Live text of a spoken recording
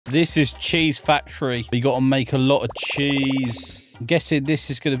This is Cheese Factory. You got to make a lot of cheese. I'm guessing this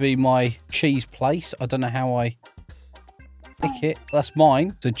is going to be my cheese place. I don't know how I pick it. That's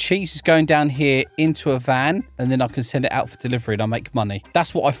mine. So cheese is going down here into a van, and then I can send it out for delivery and I make money.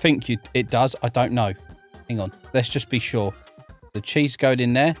 That's what I think it does. I don't know. Hang on. Let's just be sure. The cheese is going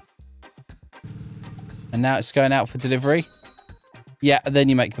in there. And now it's going out for delivery. Yeah, and then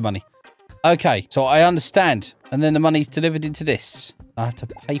you make the money. Okay, so I understand. And then the money's delivered into this. I have to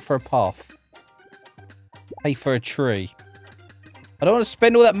pay for a path. Pay for a tree. I don't want to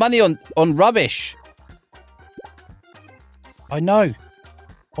spend all that money on rubbish. I know.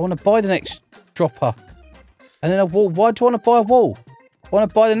 I want to buy the next dropper. And then a wall. Why do I want to buy a wall? I want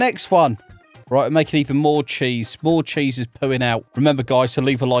to buy the next one. Right, we're making even more cheese. More cheese is pooing out. Remember, guys, to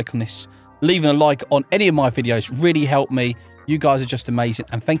leave a like on this. Leaving a like on any of my videos really helped me. You guys are just amazing.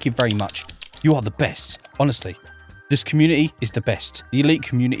 And thank you very much. You are the best. Honestly. This community is the best. The elite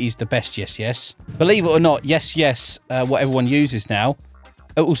community is the best. Yes, yes. Believe it or not, yes, yes. What everyone uses now.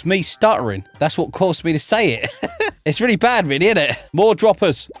 It was me stuttering. That's what caused me to say it. It's really bad, really, isn't it? More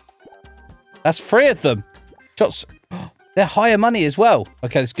droppers. That's 3 of them. Shots. They're higher money as well.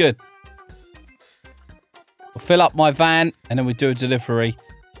 Okay, that's good. We'll fill up my van and then we do a delivery.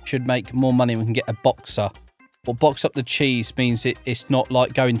 Should make more money. We can get a boxer. Well, box up the cheese means it's not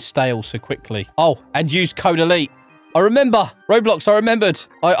like going stale so quickly. Oh, and use code ELITE. I remember. Roblox, I remembered.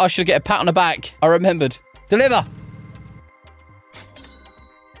 I should get a pat on the back. I remembered. Deliver.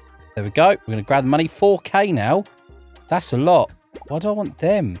 There we go. We're going to grab the money. 4K now. That's a lot. Why do I want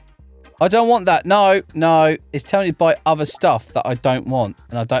them? I don't want that. No, no. It's telling me to buy other stuff that I don't want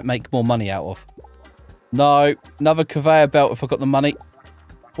and I don't make more money out of. No. Another conveyor belt if I've got the money.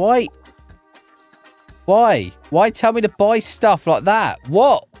 Why? Why? Why tell me to buy stuff like that?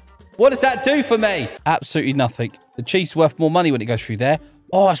 What? What does that do for me? Absolutely nothing. The cheese is worth more money when it goes through there.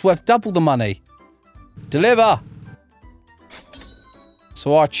 Oh, it's worth double the money. Deliver.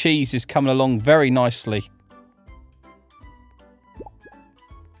 So our cheese is coming along very nicely.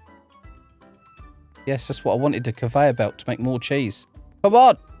 Yes, that's what I wanted, a conveyor belt to make more cheese. Come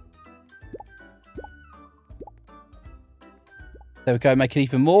on. There we go, making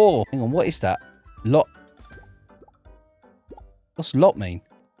even more. Hang on, what is that? Lot. What's lot mean?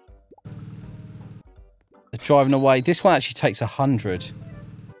 They're driving away. This one actually takes 100.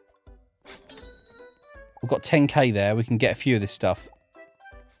 We've got 10K there. We can get a few of this stuff.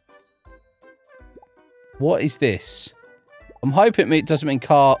 What is this? I'm hoping it doesn't mean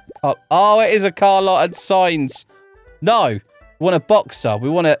car. Oh, it is a car lot and signs. No. We want a boxer. We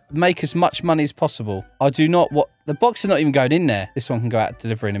want to make as much money as possible. I do not want... The boxer's not even going in there. This one can go out to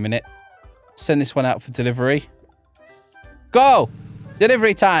delivery in a minute. Send this one out for delivery. Go!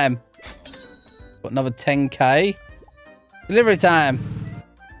 Delivery time. Got another 10K. Delivery time.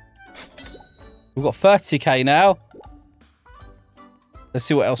 We've got 30K now. Let's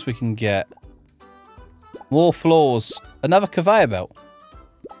see what else we can get. More floors. Another conveyor belt.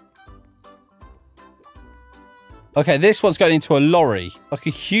 Okay, this one's going into a lorry. Like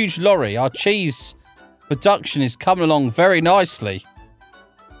a huge lorry. Our cheese production is coming along very nicely.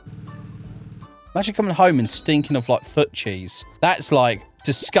 Imagine coming home and stinking of like foot cheese. That's like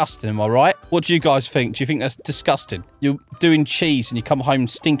disgusting, am I right? What do you guys think? Do you think that's disgusting? You're doing cheese and you come home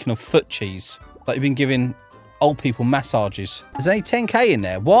stinking of foot cheese. Like you've been giving old people massages. There's only 10K in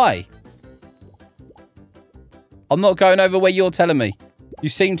there. Why? I'm not going over where you're telling me. You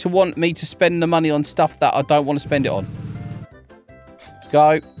seem to want me to spend the money on stuff that I don't want to spend it on.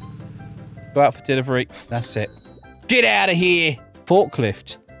 Go. Go out for delivery. That's it. Get out of here.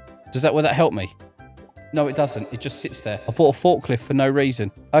 Forklift. Will that help me? No, it doesn't. It just sits there. I bought a forklift for no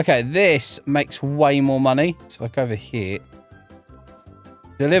reason. Okay, this makes way more money. So I go over here.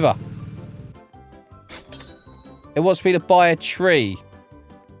 Deliver. It wants me to buy a tree.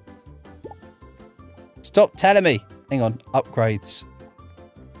 Stop telling me. Hang on. Upgrades.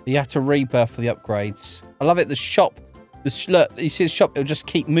 You have to rebirth for the upgrades. I love it. The shop. Look, you see the shop? It'll just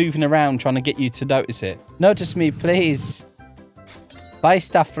keep moving around trying to get you to notice it. Notice me, please. Buy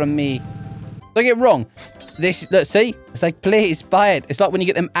stuff from me. Don't get it wrong. This, look, see? It's like, please buy it. It's like when you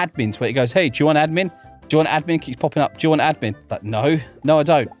get them admins where it goes, hey, do you want admin? Do you want admin? It keeps popping up. Do you want admin? Like, no. No, I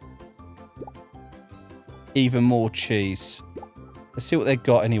don't. Even more cheese. Let's see what they've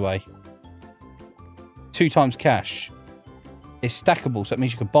got anyway. 2 times cash. It's stackable, so that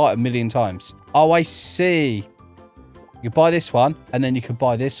means you can buy it 1,000,000 times. Oh, I see. You can buy this one, and then you can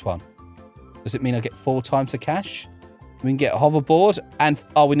buy this one. Does it mean I get 4 times the cash? We can get a hoverboard, and...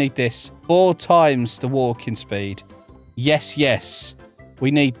 Oh, we need this. 4 times the walking speed. Yes, yes. We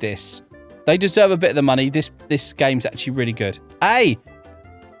need this. They deserve a bit of the money. This game's actually really good. Hey!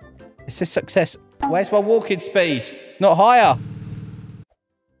 It says success. Where's my walking speed? Not higher.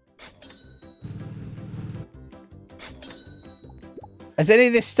 Has any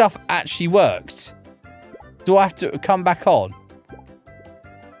of this stuff actually worked? Do I have to come back on?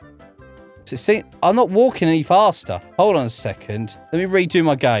 So see, I'm not walking any faster. Hold on a second. Let me redo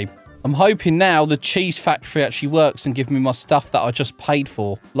my game. I'm hoping now the cheese factory actually works and give me my stuff that I just paid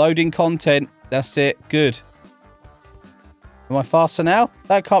for. Loading content. That's it. Good. Am I faster now?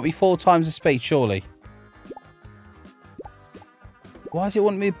 That can't be 4 times the speed, surely. Why does it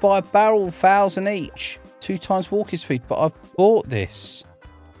want me to buy a barrel 1,000 each? 2 times walking speed, but I've bought this.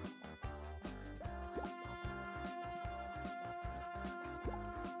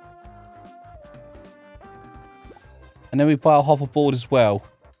 And then we buy a hoverboard as well.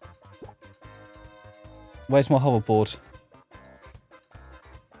 Where's my hoverboard?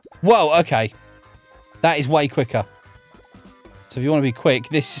 Whoa, okay. That is way quicker. So if you want to be quick,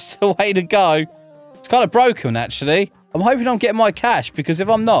 this is the way to go. It's kind of broken, actually. I'm hoping I'm getting my cash, because if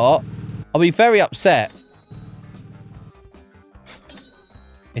I'm not, I'll be very upset.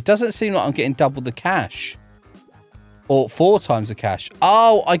 It doesn't seem like I'm getting double the cash. Or 4 times the cash.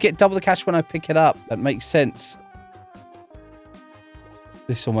 Oh, I get double the cash when I pick it up. That makes sense.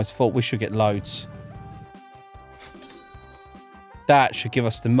 This almost thought we should get loads. That should give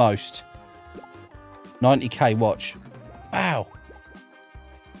us the most. 90k, watch. Wow.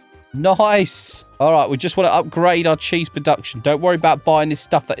 Nice. All right, we just want to upgrade our cheese production. Don't worry about buying this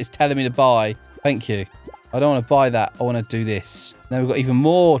stuff that is telling me to buy. Thank you. I don't want to buy that. I want to do this. Now we've got even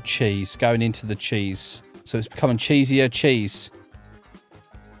more cheese going into the cheese. So it's becoming cheesier cheese.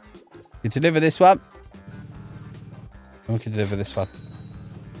 You deliver this one. And we can deliver this one.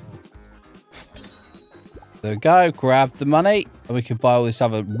 There we go. Grab the money. And we can buy all this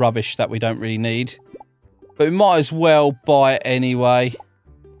other rubbish that we don't really need. But we might as well buy it anyway.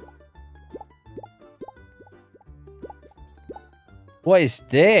 What is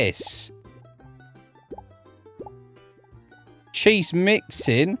this? Cheese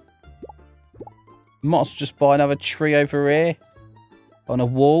mixing. Might as well just buy another tree over here. On a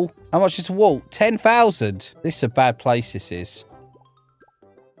wall. How much is a wall? 10,000. This is a bad place, this is.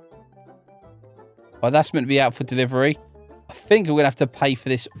 Well, that's meant to be out for delivery. I think I'm going to have to pay for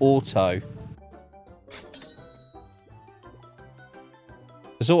this auto.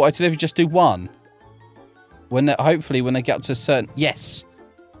 Does auto delivery just do 1? Hopefully when they get up to a certain... Yes.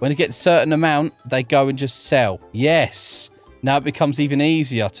 When they get a certain amount, they go and just sell. Yes. Now it becomes even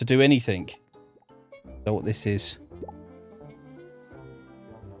easier to do anything. I don't know what this is.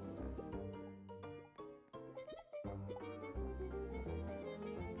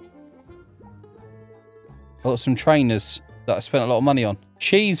 I got some trainers that I spent a lot of money on.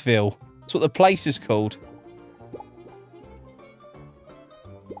 Cheeseville. That's what the place is called.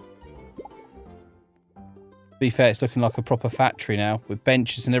 To be fair, it's looking like a proper factory now with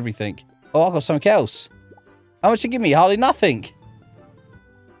benches and everything. Oh, I got something else. How much did you give me? Hardly nothing.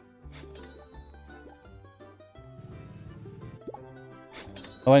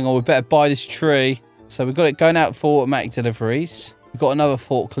 Oh, hang on. We better buy this tree. So we've got it going out for automatic deliveries. We've got another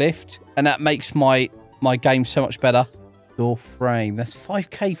forklift. And that makes my game so much better. Door frame. That's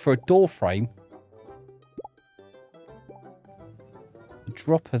 5k for a door frame. A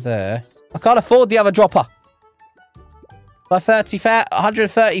dropper there. I can't afford the other dropper. By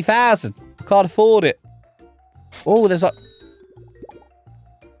 130,000. I can't afford it. Oh, there's like...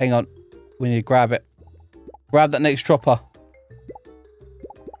 Hang on. We need to grab it. Grab that next dropper.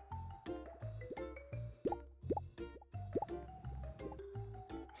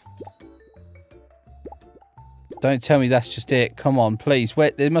 Don't tell me that's just it. Come on, please.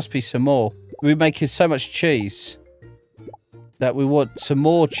 Wait, there must be some more. We're making so much cheese that we want some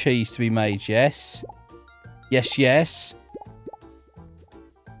more cheese to be made, yes? Yes, yes.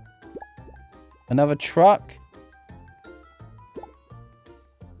 Another truck.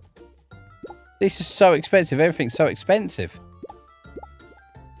 This is so expensive. Everything's so expensive.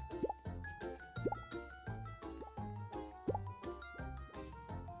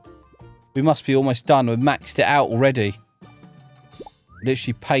 We must be almost done. We've maxed it out already.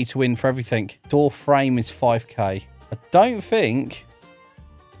 Literally pay to win for everything. Door frame is 5k. I don't think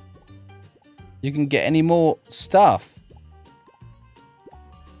you can get any more stuff.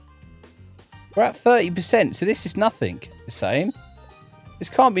 We're at 30%, so this is nothing, you're saying? This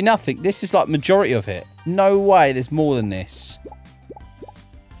can't be nothing. This is like majority of it. No way there's more than this.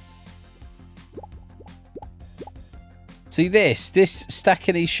 See this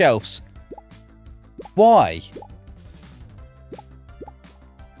stacking these shelves. Why?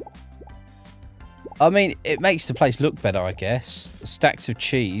 I mean, it makes the place look better, I guess. Stacks of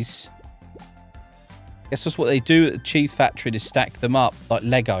cheese. Guess that's what they do at the cheese factory, to stack them up like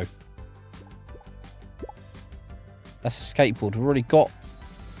Lego. That's a skateboard. We've already got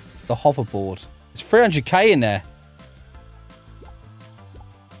the hoverboard. There's 300k in there.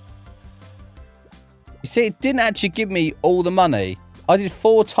 You see, it didn't actually give me all the money. I did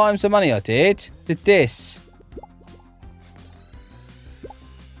 4 times the money I did. Did this.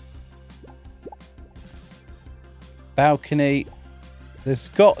 Balcony. This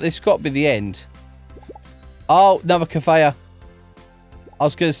got to be the end. Oh, another conveyor. I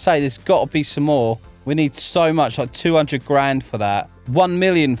was going to say, there's got to be some more. We need so much, like 200 grand for that. 1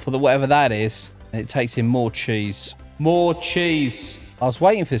 million for the whatever that is. And it takes in more cheese. More cheese. I was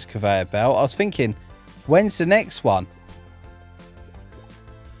waiting for this conveyor belt. I was thinking, when's the next one?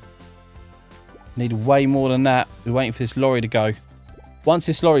 Need way more than that. We're waiting for this lorry to go. Once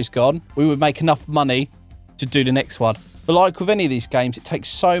this lorry's gone, we would make enough money to do the next one. But like with any of these games, it takes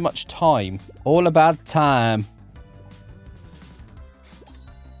so much time. All about time.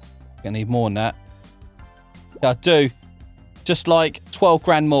 Gonna need more than that. Yeah, I do. Just like 12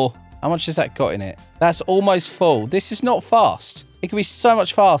 grand more. How much has that got in it? That's almost full. This is not fast. It could be so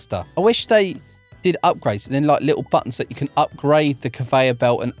much faster. I wish they did upgrades and then like little buttons that you can upgrade the conveyor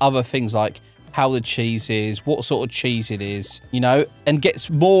belt and other things like how the cheese is, what sort of cheese it is, you know, and gets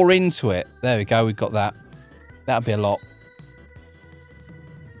more into it. There we go. We've got that. That'd be a lot.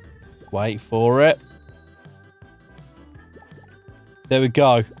 Wait for it. There we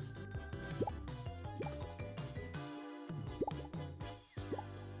go.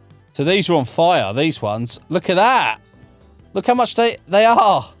 So these are on fire, these ones. Look at that. Look how much they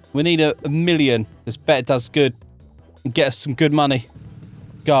are. We need a million. This bet does good. And get us some good money.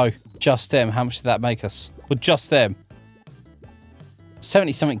 Go. Just them. How much did that make us? Well, just them.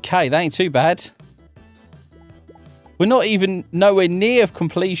 70-something K. That ain't too bad. We're not even nowhere near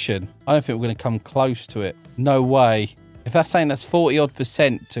completion. I don't think we're going to come close to it. No way. If that's saying that's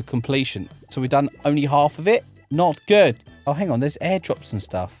 40-odd% to completion. So we've done only half of it? Not good. Oh, hang on. There's airdrops and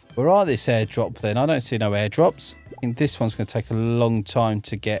stuff. Where are this airdrop then? I don't see no airdrops. I think this one's going to take a long time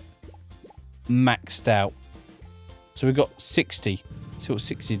to get maxed out. So we've got 60. Let's see what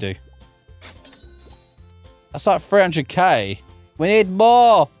 60 do. That's like 300k. We need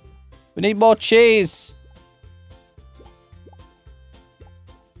more. We need more cheese.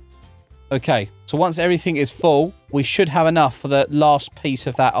 Okay, so once everything is full, we should have enough for the last piece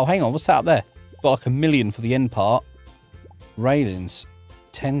of that. Oh, hang on. What's that up there? Got like 1 million for the end part. Railings.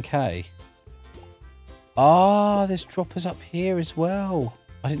 10k. Ah, there's droppers up here as well.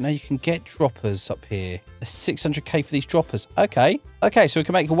 I didn't know you can get droppers up here. There's 600k for these droppers. Okay. Okay, so we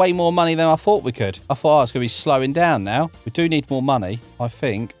can make way more money than I thought we could. I thought I was going to be slowing down now. We do need more money. I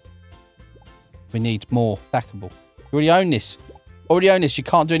think we need more stackable. You already own this. Already own this. You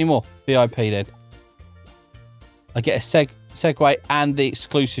can't do any more. VIP then. I get a Segway and the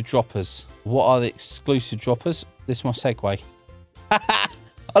exclusive droppers. What are the exclusive droppers? This is my Segway.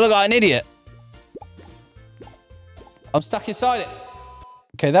 I look like an idiot. I'm stuck inside it.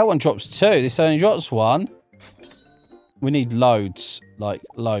 Okay, that one drops 2. This only drops 1. We need loads. Like,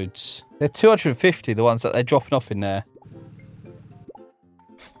 loads. They're 250, the ones that they're dropping off in there.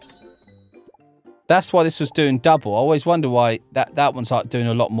 That's why this was doing double. I always wonder why that one's like doing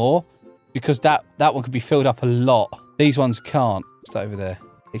a lot more. Because that one could be filled up a lot. These ones can't. What's that over there?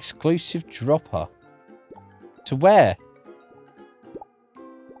 Exclusive dropper. To where?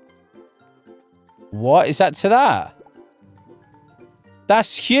 What is that to that?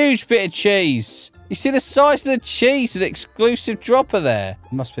 That's a huge bit of cheese. You see the size of the cheese with the exclusive dropper there?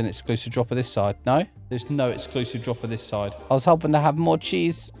 There must be an exclusive dropper this side. No? There's no exclusive dropper this side. I was hoping to have more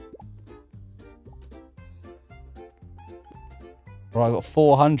cheese. Right, I've got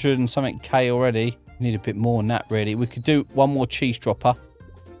 400 and something K already. We need a bit more than that, really. We could do one more cheese dropper.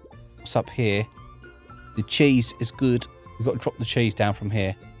 What's up here? The cheese is good. We've got to drop the cheese down from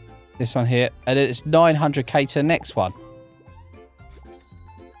here. This one here. And then it's 900k to the next one.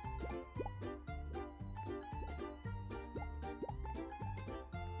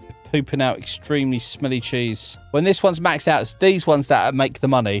 Pooping out extremely smelly cheese. When this one's maxed out, it's these ones that make the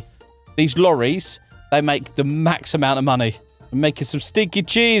money. These lorries, they make the max amount of money. I'm making some stinky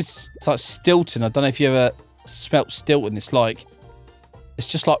cheese. It's like Stilton. I don't know if you ever smelt Stilton. It's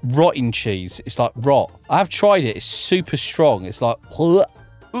just like rotting cheese. It's like rot. I have tried it. It's super strong. It's like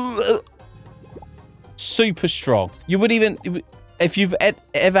super strong. You would even, if you've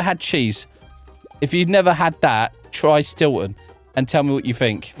ever had cheese, if you've never had that, try Stilton and tell me what you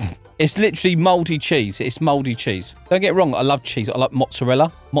think. It's literally mouldy cheese. It's mouldy cheese. Don't get it wrong. I love cheese. I like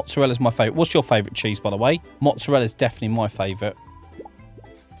mozzarella. Mozzarella's my favourite. What's your favourite cheese, by the way? Mozzarella's definitely my favourite.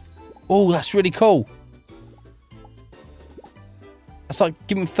 Oh, that's really cool. That's like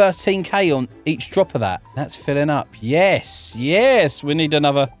giving 13k on each drop of that. That's filling up. Yes. Yes. We need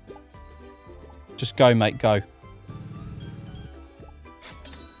another. Just go, mate. Go.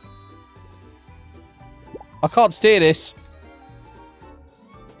 I can't steer this.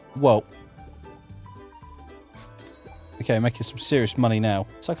 Well. Okay, making some serious money now.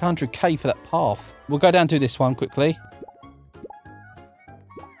 It's like 100k for that path. We'll go down to this one quickly.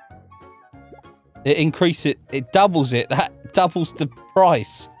 It increases it. It doubles it. That doubles the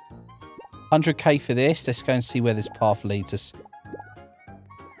price. 100k for this. Let's go and see where this path leads us.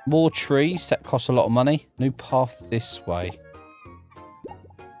 More trees. That costs a lot of money. New path this way.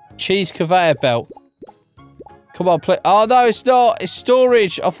 Cheese conveyor belt. Come on, play. Oh, no, it's not. It's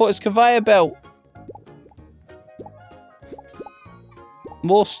storage. I thought it's conveyor belt.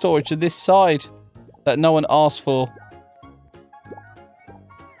 More storage on this side that no one asked for.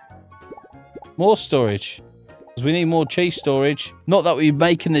 More storage. Because we need more cheese storage. Not that we're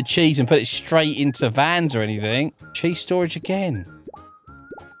making the cheese and put it straight into vans or anything. Cheese storage again.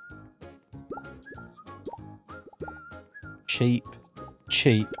 Cheap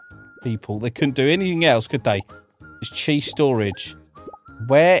people. They couldn't do anything else, could they? It's cheese storage.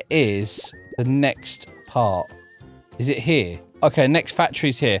 Where is the next part? Is it here? Okay, next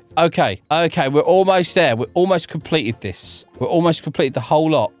factory's here. Okay, we're almost there. We're almost completed this. We're almost completed the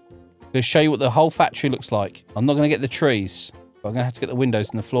whole lot. I'm going to show you what the whole factory looks like. I'm not going to get the trees, but I'm going to have to get the windows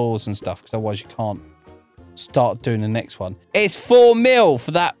and the floors and stuff, because otherwise you can't start doing the next one. It's 4 mil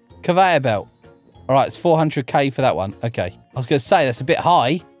for that conveyor belt. All right, it's 400k for that one. Okay. I was going to say, that's a bit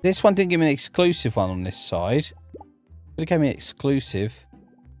high. This one didn't give me an exclusive one on this side. Could have gave me an exclusive.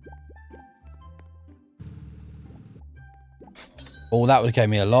 Oh, that would have gave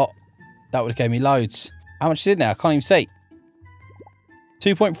me a lot. That would have gave me loads. How much is it now? I can't even see.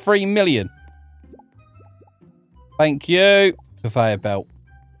 2.3 million. Thank you. Conveyor belt.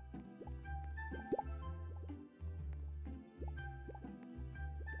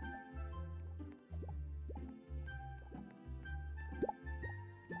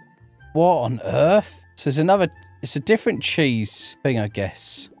 What on earth? So there's another... It's a different cheese thing, I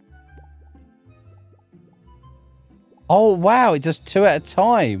guess. Oh, wow. It does 2 at a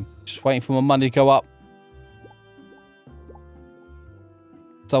time. Just waiting for my money to go up.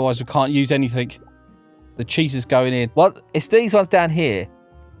 Otherwise, we can't use anything. The cheese is going in. Well, it's these ones down here.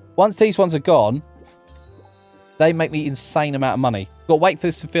 Once these ones are gone, they make me insane amount of money. Got to wait for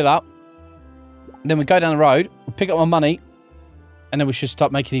this to fill up. And then we go down the road, we pick up my money, and then we should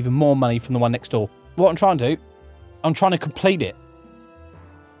start making even more money from the one next door. What I'm trying to do, I'm trying to complete it.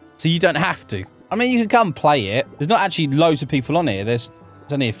 So you don't have to. I mean, you can come play it. There's not actually loads of people on here. There's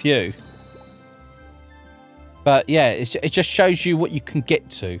only a few. But yeah, it just shows you what you can get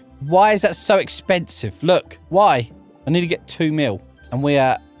to. Why is that so expensive? Look, why? I need to get 2 mil. And we're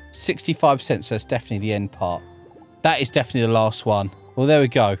at 65%, so that's definitely the end part. That is definitely the last one. Well, there we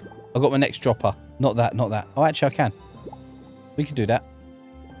go. I got my next dropper. Not that, not that. Oh, actually, I can. We can do that.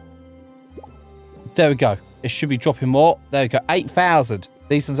 There we go. It should be dropping more. There we go. 8,000.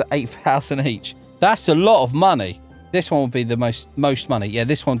 These ones are 8,000 each. That's a lot of money. This one will be the most money. Yeah,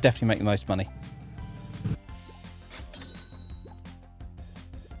 this one will definitely make the most money.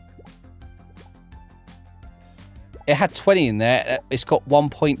 It had 20 in there. It's got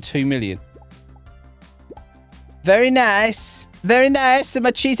 1.2 million. Very nice. Very nice.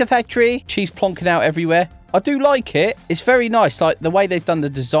 My cheese factory. Cheese plonking out everywhere. I do like it. It's very nice. Like the way they've done the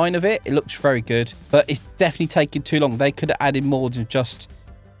design of it, it looks very good. But it's definitely taking too long. They could have added more than just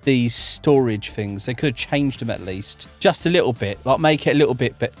these storage things. They could have changed them at least. Just a little bit. Like make it a little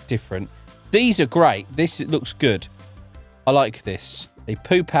bit different. These are great. This looks good. I like this. They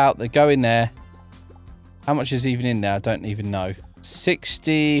poop out. They go in there. How much is even in there? I don't even know.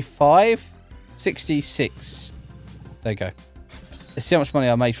 65? 66. There you go. Let's see how much money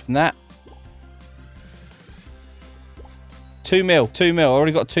I made from that. 2 mil. 2 mil. I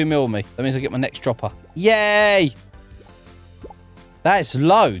already got 2 mil on me. That means I get my next dropper. Yay! That is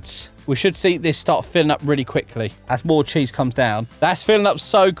loads. We should see this start filling up really quickly as more cheese comes down. That's filling up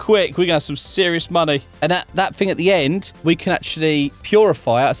so quick. We're going to have some serious money. And that thing at the end, we can actually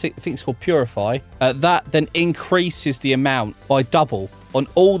purify. I think it's called purify. That then increases the amount by double on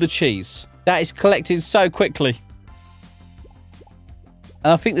all the cheese. That is collecting so quickly.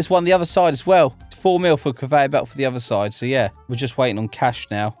 And I think there's one on the other side as well. It's 4 mil for a conveyor belt for the other side. So yeah, we're just waiting on cash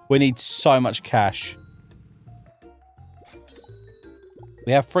now. We need so much cash.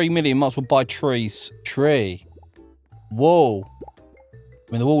 We have 3 million. Might as well buy trees. Tree. Wall.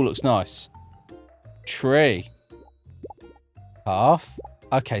 I mean, the wall looks nice. Tree. Path.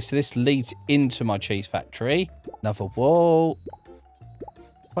 Okay, so this leads into my cheese factory. Another wall.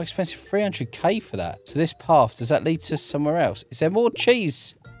 Quite expensive. 300k for that. So this path, does that lead to somewhere else? Is there more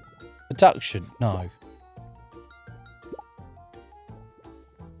cheese production? No.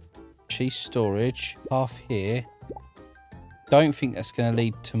 Cheese storage. Path here. Don't think that's going to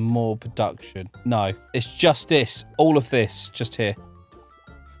lead to more production. No. It's just this. All of this. Just here.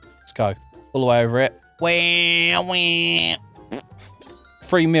 Let's go. All the way over it.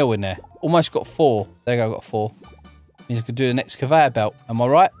 3 mil in there. Almost got 4. There you go, got 4. Means I could do the next conveyor belt. Am I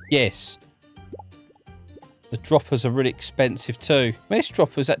right? Yes. The droppers are really expensive too. This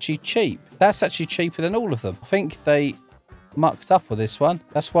dropper's actually cheap. That's actually cheaper than all of them. I think they mucked up with this one.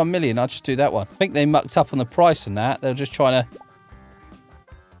 That's 1 million. I'll just do that one. I think they mucked up on the price on that. They're just trying to...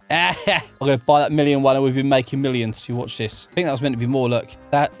 I'm going to buy that million one and we've been making millions. You watch this. I think that was meant to be more. Look.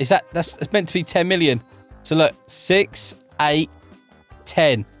 That's meant to be 10 million. So look. 6, 8,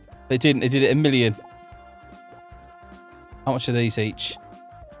 10. They didn't. They did it a million. How much are these each?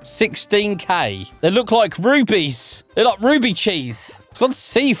 16k. They look like rubies. They're like ruby cheese. It's gone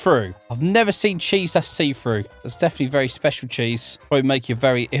see-through. I've never seen cheese that's see-through. That's definitely very special cheese. Probably make you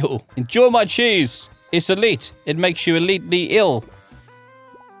very ill. Enjoy my cheese. It's elite. It makes you elitely ill.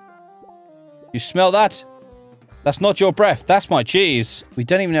 You smell that? That's not your breath. That's my cheese. We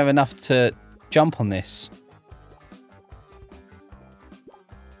don't even have enough to jump on this.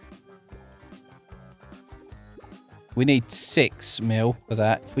 We need 6 mil for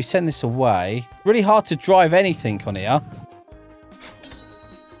that. If we send this away, really hard to drive anything on here.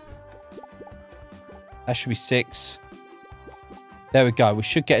 That should be 6. There we go. We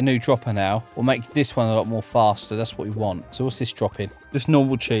should get a new dropper now. We'll make this one a lot more faster. That's what we want. So what's this dropping? Just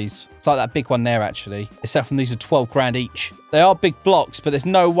normal cheese. It's like that big one there, actually. Except from these are 12 grand each. They are big blocks, but there's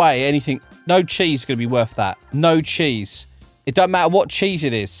no way anything... No cheese is going to be worth that. No cheese. It don't matter what cheese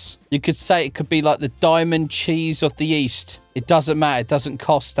it is. You could say it could be like the diamond cheese of the East. It doesn't matter. It doesn't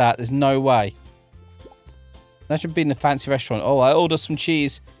cost that. There's no way. That should be in a fancy restaurant. Oh, I ordered some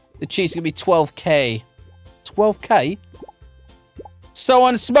cheese. The cheese is going to be 12k. 12k? So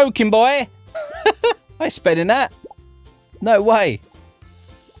unsmoking, boy. I ain't spending that. No way.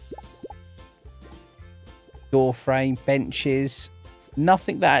 Door frame, benches.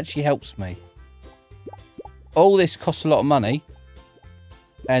 Nothing that actually helps me. All this costs a lot of money.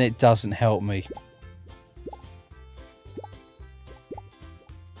 And it doesn't help me.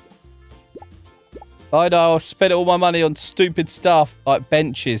 I know, I've spent all my money on stupid stuff. Like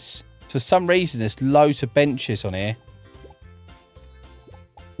benches. For some reason, there's loads of benches on here.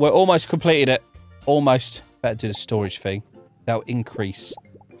 We're almost completed it. Almost. Better do the storage thing. That'll increase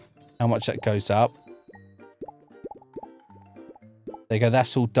how much that goes up. There you go.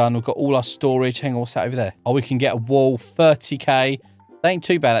 That's all done. We've got all our storage. Hang on. What's that over there? Oh, we can get a wall. 30k. That ain't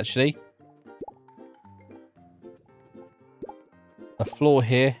too bad, actually. The floor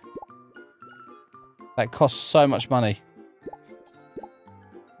here. That costs so much money.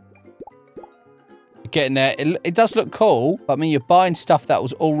 Getting there. It does look cool, but I mean, you're buying stuff that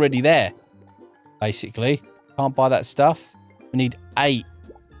was already there, basically. Can't buy that stuff. We need 8.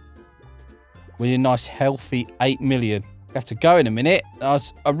 We need a nice, healthy 8 million. We have to go in a minute. I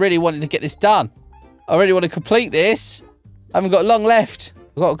really wanted to get this done. I really want to complete this. I haven't got long left.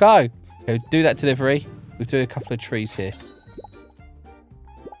 I've got to go. Okay, do that delivery. We'll do a couple of trees here.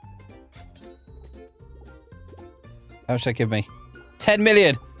 How much did that give me? 10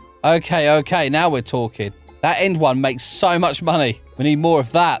 million. Okay, okay, now we're talking. That end one makes so much money. We need more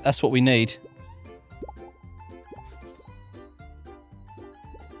of that. That's what we need.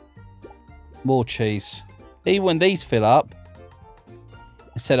 More cheese. Even when these fill up,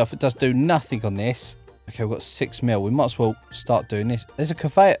 instead of it does do nothing on this. Okay, we've got 6 mil. We might as well start doing this. There's a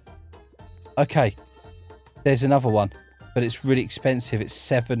conveyor. Okay. There's another one. But it's really expensive. It's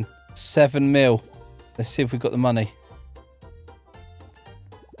 7 mil. Let's see if we've got the money.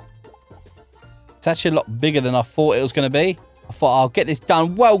 It's actually a lot bigger than I thought it was going to be. I thought I'll get this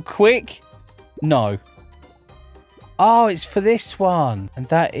done well quick. No. Oh, it's for this one. And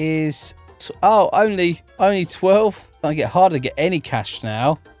that is... Oh, only 12. It's going to get harder to get any cash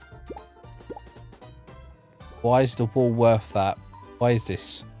now. Why is the wall worth that? Why is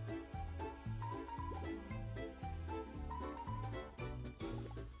this?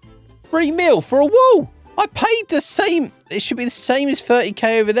 $3 mil for a wall. I paid the same. It should be the same as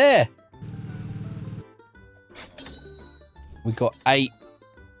 30k over there. We got 8.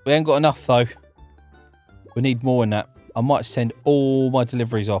 We ain't got enough, though. We need more in that. I might send all my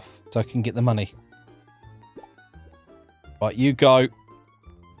deliveries off so I can get the money. Right, you go.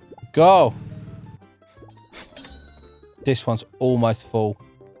 Go. This one's almost full.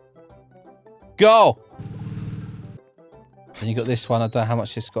 Go. And you got this one. I don't know how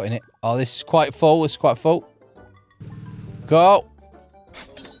much this got in it. Oh, this is quite full. It's quite full. Go.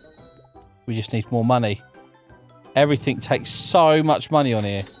 We just need more money. Everything takes so much money on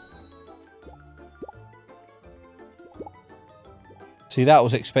here. See, that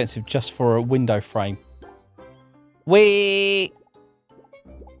was expensive just for a window frame. We've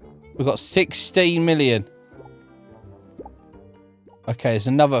got 16 million. Okay, there's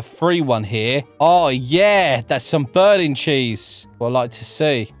another free one here. Oh, yeah. That's some burning cheese. What I'd like to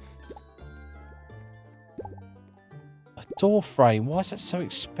see. A door frame. Why is that so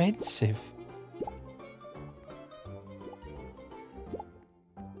expensive?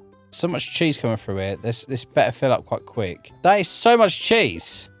 So much cheese coming through here. This better fill up quite quick. That is so much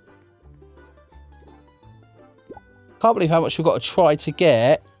cheese. Can't believe how much we've got to try to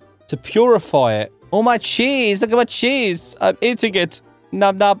get to purify it. All my cheese. Look at my cheese. I'm eating it.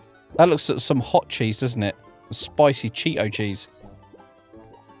 Nub nub. That looks like some hot cheese, doesn't it? Spicy Cheeto cheese.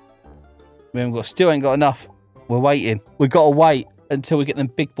 Still ain't got enough. We're waiting. We've got to wait until we get them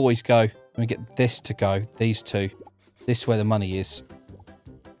big boys go. We get this to go. These two. This is where the money is.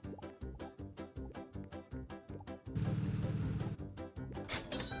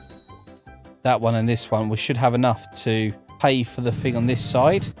 That one and this one. We should have enough to pay for the thing on this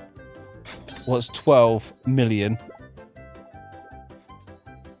side. What's 12 million?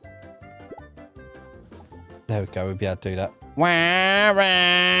 There we go. We'll be able to do that.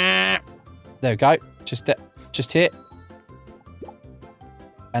 There we go. Just here.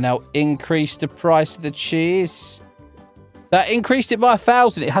 And now increase the price of the cheese. That increased it by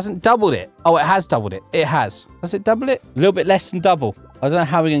 1,000. It hasn't doubled it. Oh, it has doubled it. It has. Has it doubled it? A little bit less than double. I don't know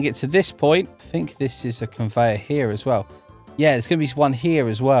how we're going to get to this point. I think this is a conveyor here as well. Yeah, there's going to be one here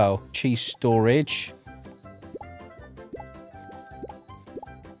as well. Cheese storage.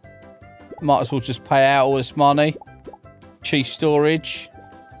 Might as well just pay out all this money. Cheese storage.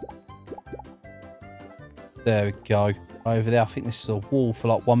 There we go. Over there, I think this is a wall for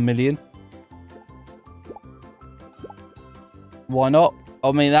like 1 million. Why not?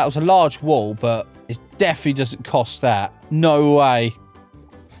 I mean, that was a large wall, but it definitely doesn't cost that. No way.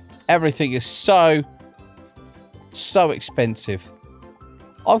 Everything is so expensive.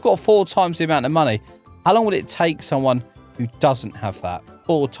 I've got 4 times the amount of money. How long would it take someone who doesn't have that?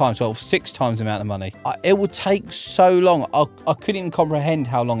 4 times, well, 6 times the amount of money. It will take so long. I couldn't even comprehend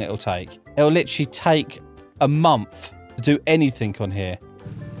how long it'll take. It'll literally take a month to do anything on here.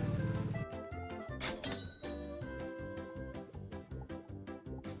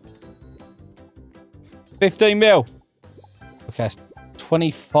 $15 mil. Okay, that's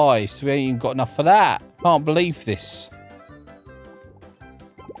 25. So we ain't even got enough for that. Can't believe this.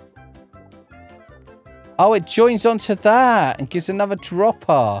 Oh, it joins onto that and gives another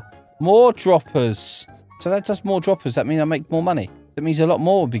dropper. More droppers. So that does more droppers. That means I make more money. That means a lot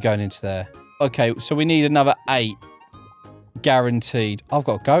more will be going into there. Okay, so we need another 8. Guaranteed. I've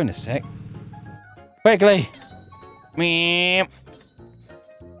got to go in a sec. Quickly. Meep.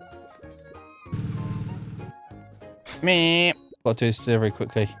 Meep. Got to do this delivery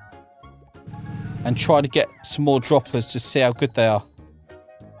quickly. And try to get some more droppers to see how good they are.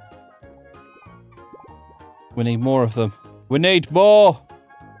 We need more of them. We need more.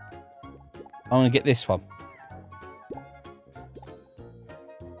 I'm going to get this one.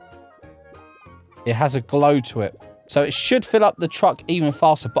 It has a glow to it. So it should fill up the truck even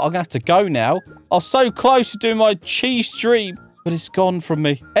faster. But I'm going to have to go now. I was so close to doing my cheese stream. But it's gone from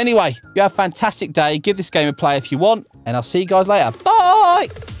me. Anyway, you have a fantastic day. Give this game a play if you want. And I'll see you guys later. Bye!